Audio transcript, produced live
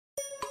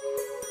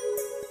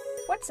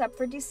What's up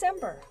for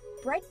December?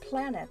 Bright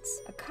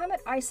planets, a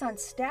comet ISON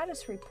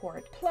status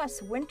report,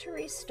 plus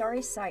wintry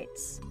starry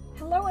sights.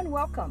 Hello and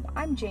welcome.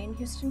 I'm Jane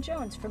Houston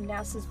Jones from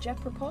NASA's Jet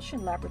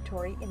Propulsion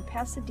Laboratory in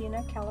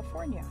Pasadena,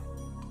 California.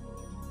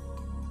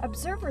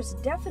 Observers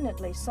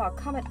definitely saw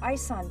comet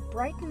ISON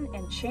brighten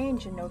and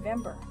change in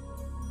November.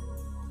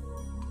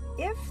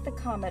 If the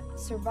comet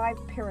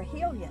survived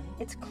perihelion,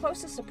 its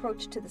closest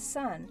approach to the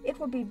Sun, it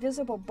will be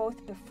visible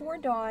both before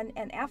dawn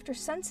and after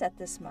sunset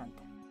this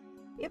month.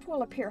 It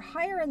will appear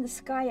higher in the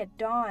sky at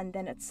dawn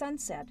than at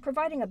sunset,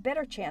 providing a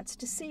better chance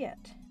to see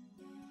it.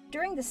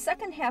 During the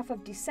second half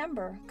of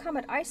December,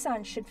 comet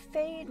ISON should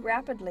fade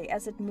rapidly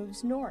as it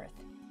moves north.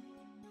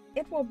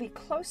 It will be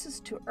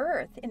closest to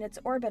Earth in its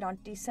orbit on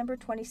December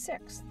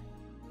 26th.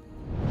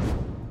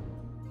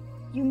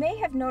 You may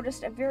have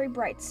noticed a very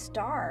bright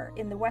star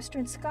in the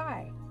western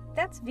sky.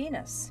 That's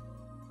Venus.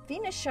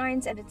 Venus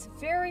shines at its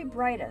very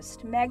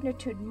brightest,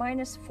 magnitude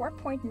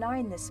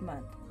 -4.9 this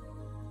month.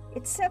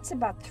 It sets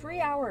about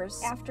 3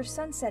 hours after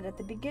sunset at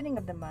the beginning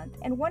of the month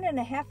and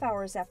 1.5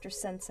 hours after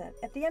sunset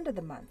at the end of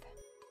the month.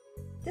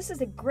 This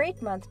is a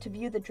great month to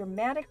view the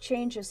dramatic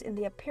changes in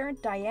the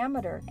apparent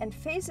diameter and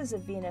phases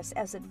of Venus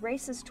as it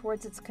races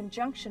towards its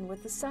conjunction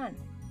with the Sun.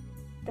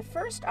 The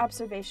first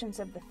observations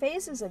of the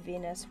phases of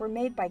Venus were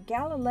made by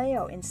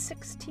Galileo in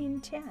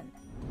 1610.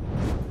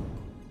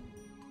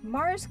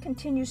 Mars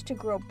continues to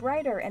grow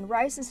brighter and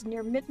rises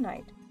near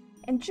midnight,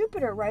 and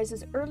Jupiter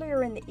rises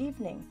earlier in the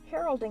evening,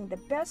 heralding the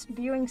best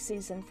viewing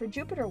season for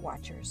Jupiter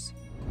watchers.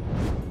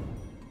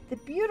 The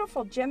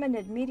beautiful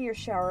Geminid meteor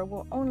shower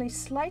will only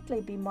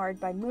slightly be marred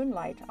by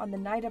moonlight on the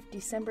night of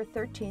December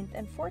 13th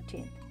and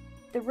 14th.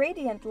 The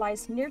radiant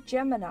lies near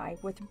Gemini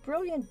with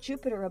brilliant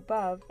Jupiter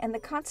above and the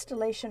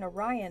constellation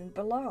Orion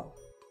below.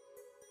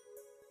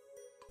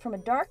 From a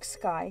dark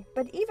sky,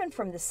 but even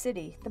from the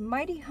city, the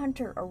mighty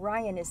hunter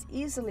Orion is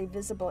easily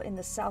visible in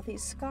the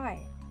southeast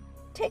sky.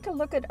 Take a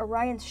look at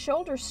Orion's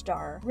shoulder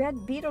star,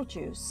 red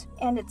Betelgeuse,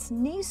 and its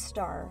knee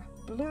star,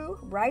 blue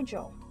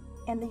Rigel,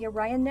 and the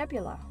Orion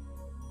Nebula.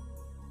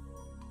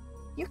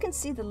 You can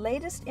see the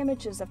latest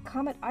images of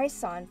comet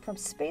ISON from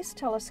space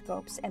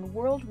telescopes and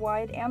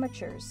worldwide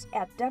amateurs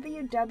at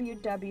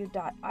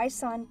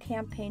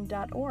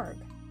www.isoncampaign.org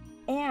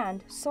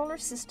and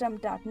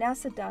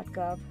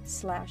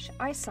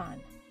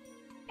solarsystem.nasa.gov/ISON.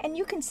 And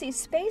you can see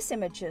space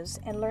images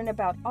and learn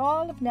about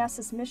all of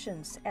NASA's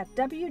missions at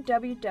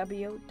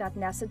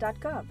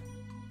www.nasa.gov.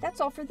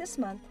 That's all for this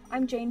month.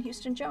 I'm Jane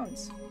Houston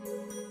Jones.